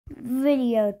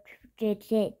video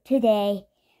today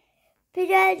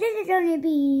because this is only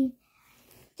be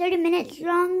 30 minutes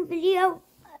long video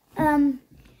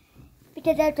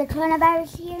because of the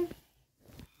coronavirus here.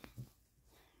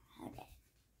 Okay.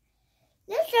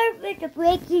 Let's start with the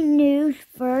breaking news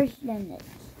first, then let's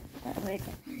start with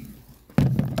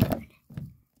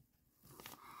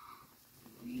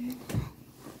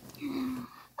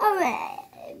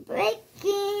Alright,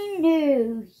 breaking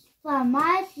news from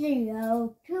my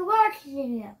studio to our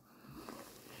studio.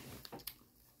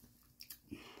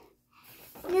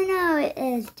 You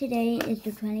know, today is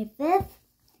the 25th.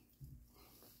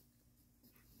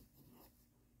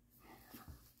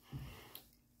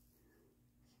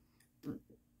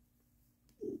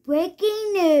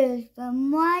 Breaking news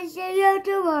from my studio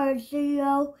to our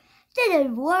studio. This is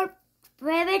World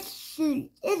Favorite Station.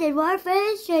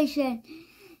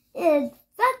 Is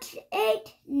Fox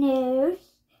 8 News,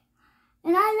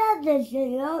 and I love this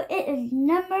video. It is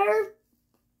number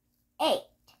 8.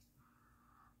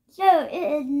 So it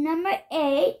is number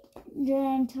 8,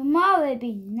 then tomorrow will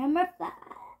be number 5.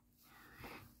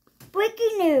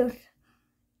 Breaking news.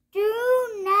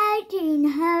 June 19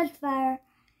 house fire.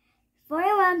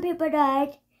 41 people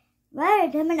died. Weather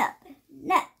coming up.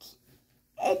 Next.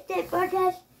 It's the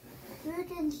forecast. You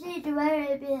can see the weather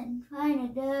has been kind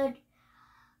of good.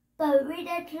 But we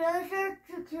get closer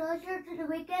to the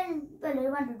weekend, but they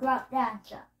want to drop down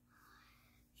some.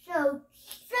 So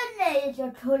Sunday is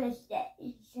the coolest day,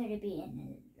 instead of being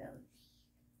in the lows.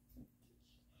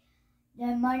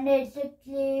 Then Monday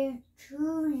 60,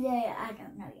 Tuesday, I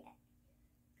don't know yet.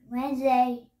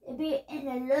 Wednesday, it'll be in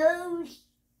the lows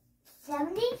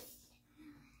 70s.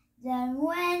 Then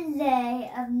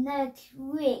Wednesday of next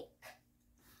week,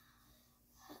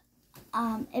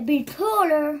 it'll be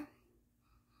cooler.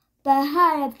 But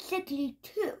high of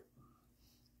 62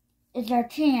 is our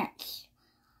chance.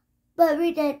 But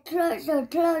we get closer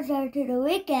to the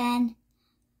weekend,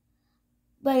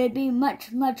 but it'd be much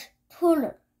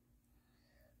cooler.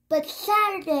 But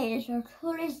Saturday is our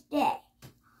coolest day.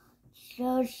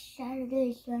 So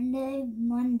Saturday, Sunday,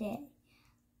 Monday.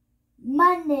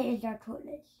 Monday is our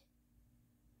coolest.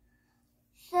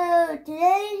 So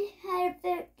today had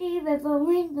 50 with a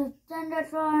wind with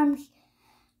thunderstorms.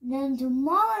 Then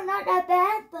tomorrow, not that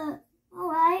bad, but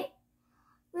alright.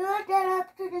 We'll get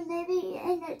up to the maybe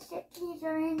in the 60s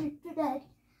or into the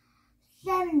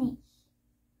 70s.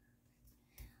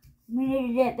 We need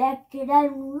to get back to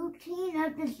that routine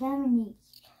of the 70s.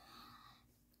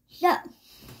 So,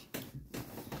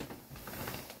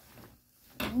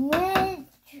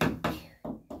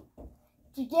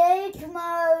 today,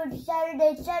 tomorrow,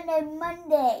 Saturday, Sunday,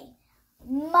 Monday.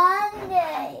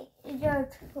 Monday is our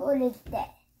coolest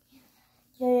day.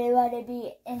 So they want to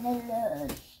be in the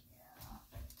lows.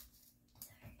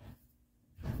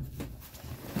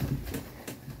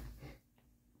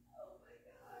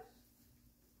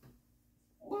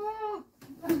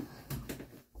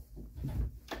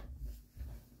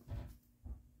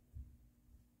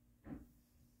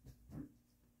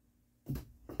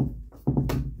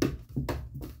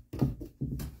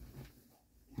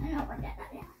 I don't want that.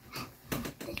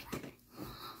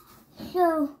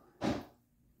 So,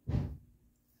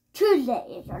 Tuesday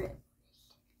is our list.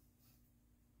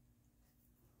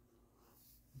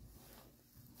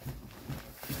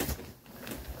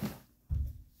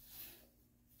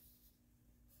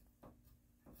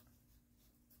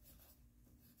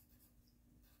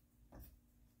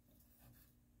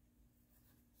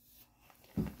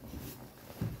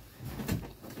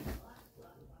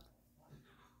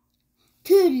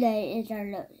 Tuesday is our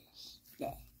lowest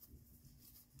day.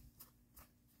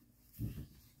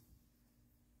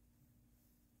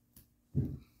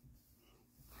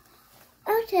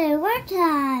 Okay, what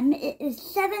time? It is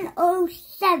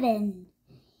 7:07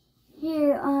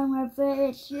 here on my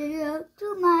favorite studio,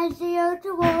 to my studio,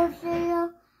 to our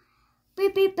studio.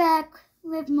 We'll be back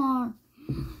with more.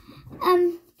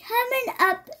 Coming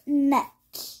up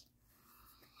next,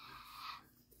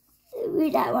 we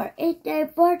got our 8-day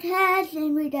forecast,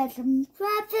 and we got some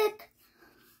traffic,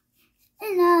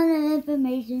 and all the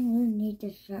information we need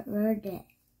to start our day.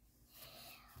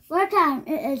 What time?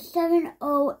 It is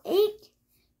 7:08.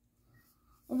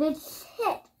 If it's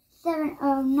hit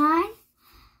 7:09,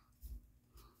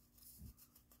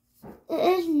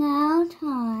 it is now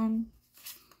time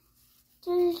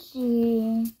to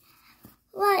see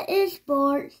what is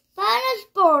sports. Final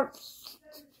sports.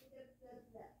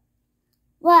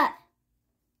 What?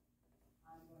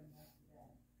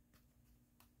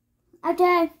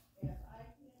 Okay.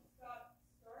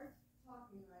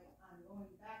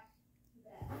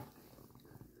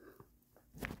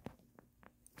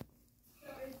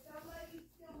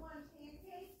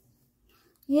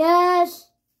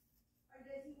 Yes. Or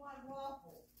does he want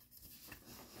waffles?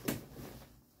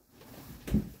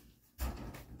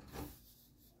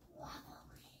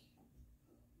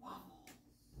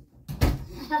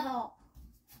 Oh.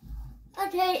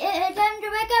 Okay, it's time to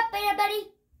wake up, everybody.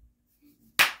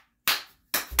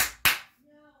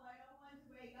 No, I don't want to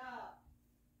wake up.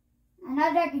 I'm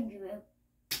not talking to you.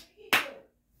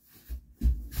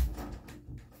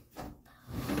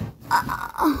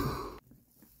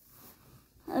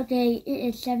 Okay, it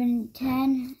is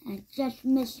 7:10. I just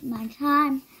missed my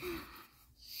time.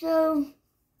 So,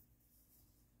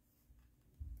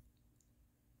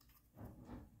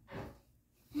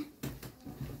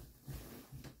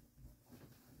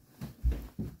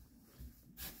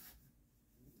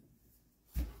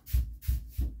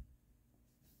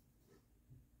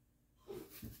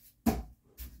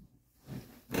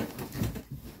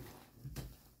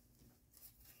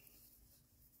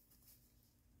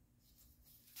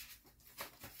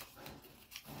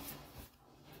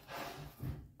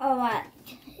 alright.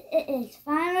 It is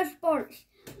final sports.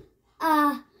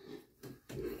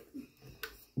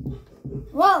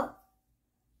 Whoa.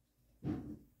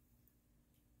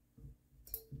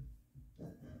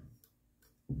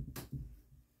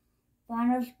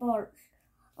 Final sports.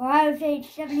 Ohio State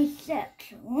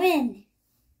 76. Win.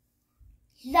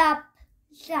 Stop.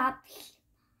 Jump.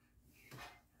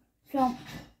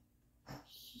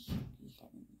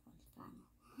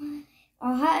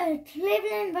 Ohio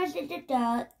Cleveland versus the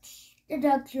Ducks. The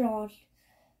Ducks lost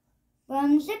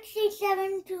from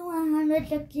 67 to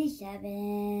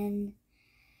 167.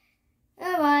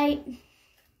 Alright.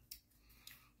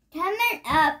 Coming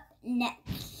up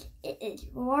next, it is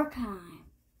war time.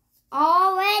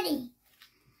 Already.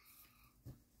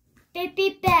 We'll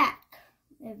be back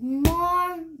with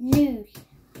more news.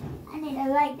 I need to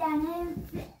write down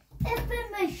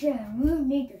information. We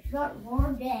need to start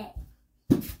war day.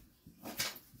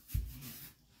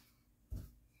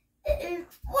 It is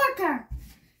war time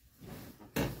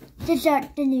to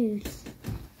start the news.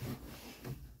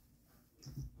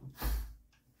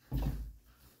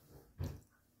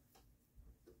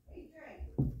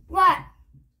 What?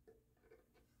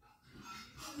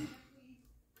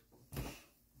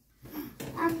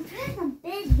 I'm kind of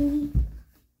busy.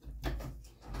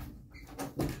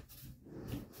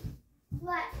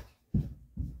 What?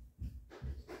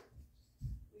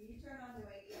 Will you turn on the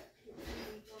radio?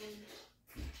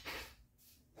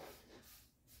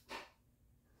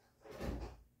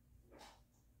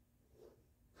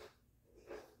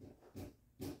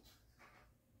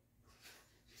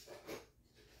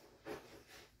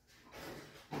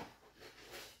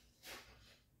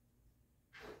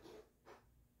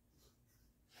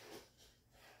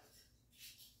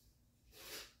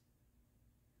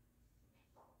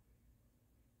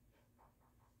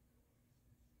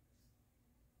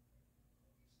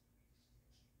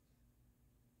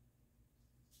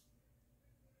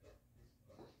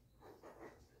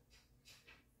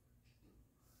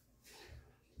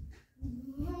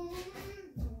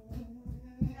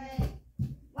 Hey,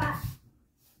 What?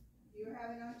 you were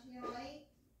having on Channel 8?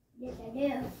 Yes, I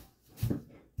do.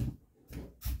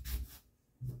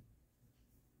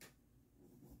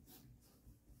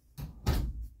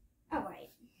 All right.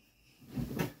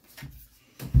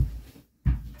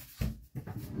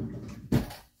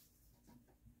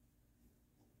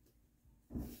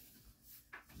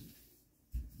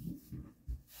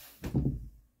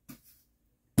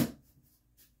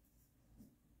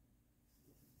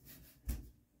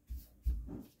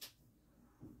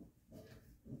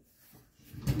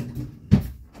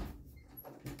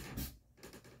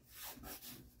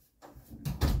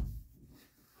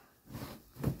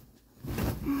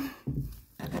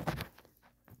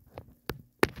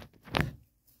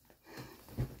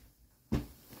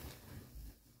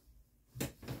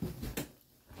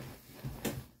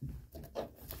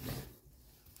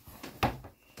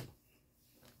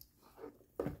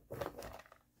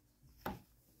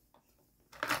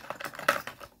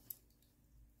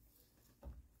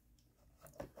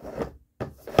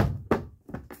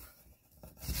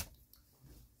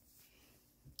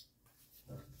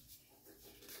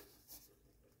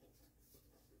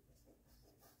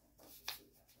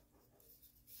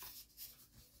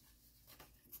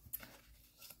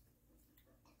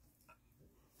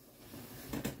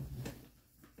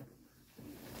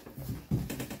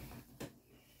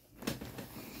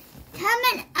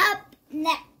 Coming up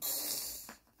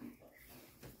next.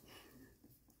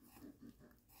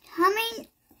 Coming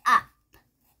up.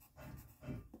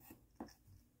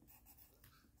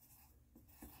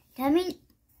 Coming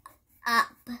up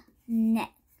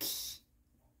next.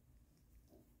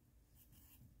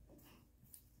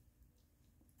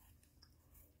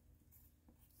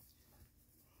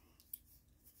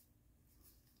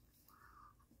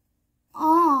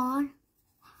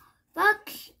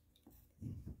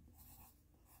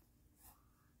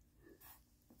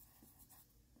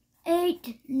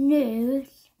 great news.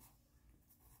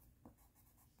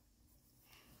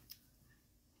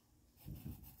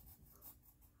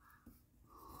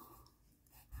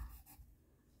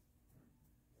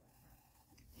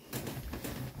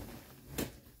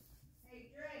 Hey,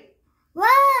 Drake. What?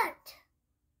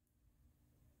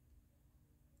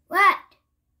 What?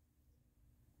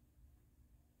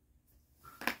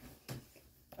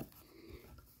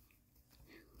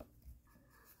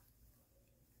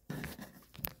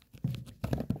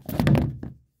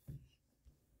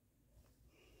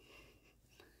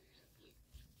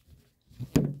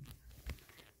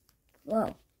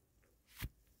 Whoa.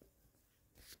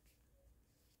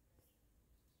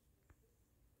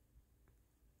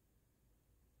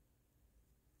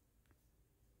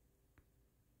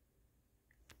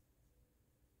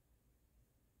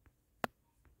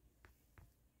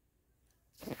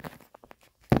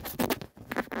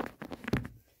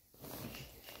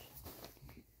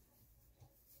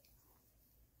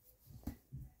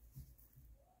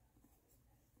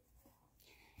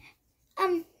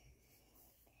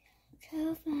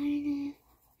 Carolina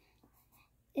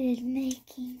is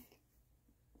making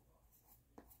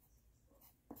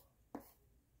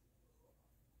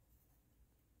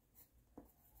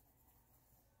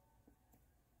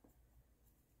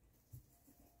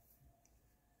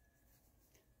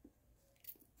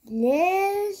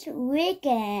this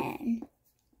weekend.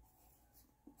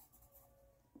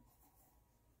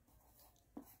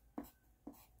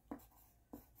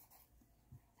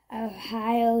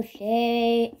 Ohio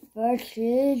State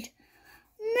versus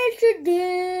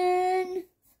Michigan.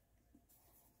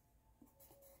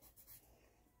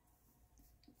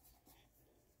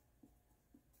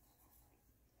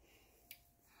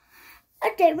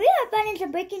 Okay, we are finding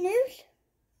some breaking news.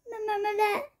 Remember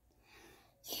that?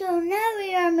 So now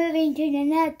we are moving to the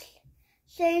next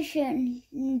station,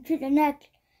 to the next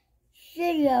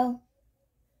video.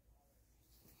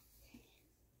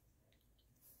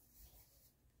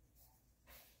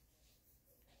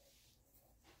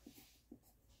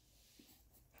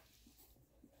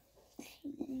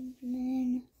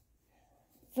 Cleveland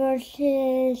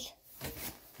versus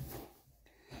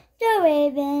the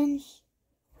Ravens.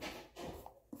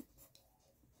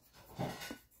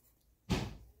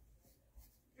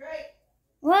 Drake.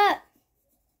 What?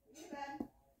 You bed.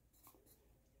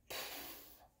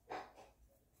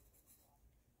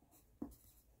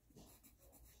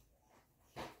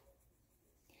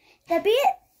 That be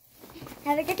it?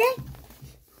 Have a good day.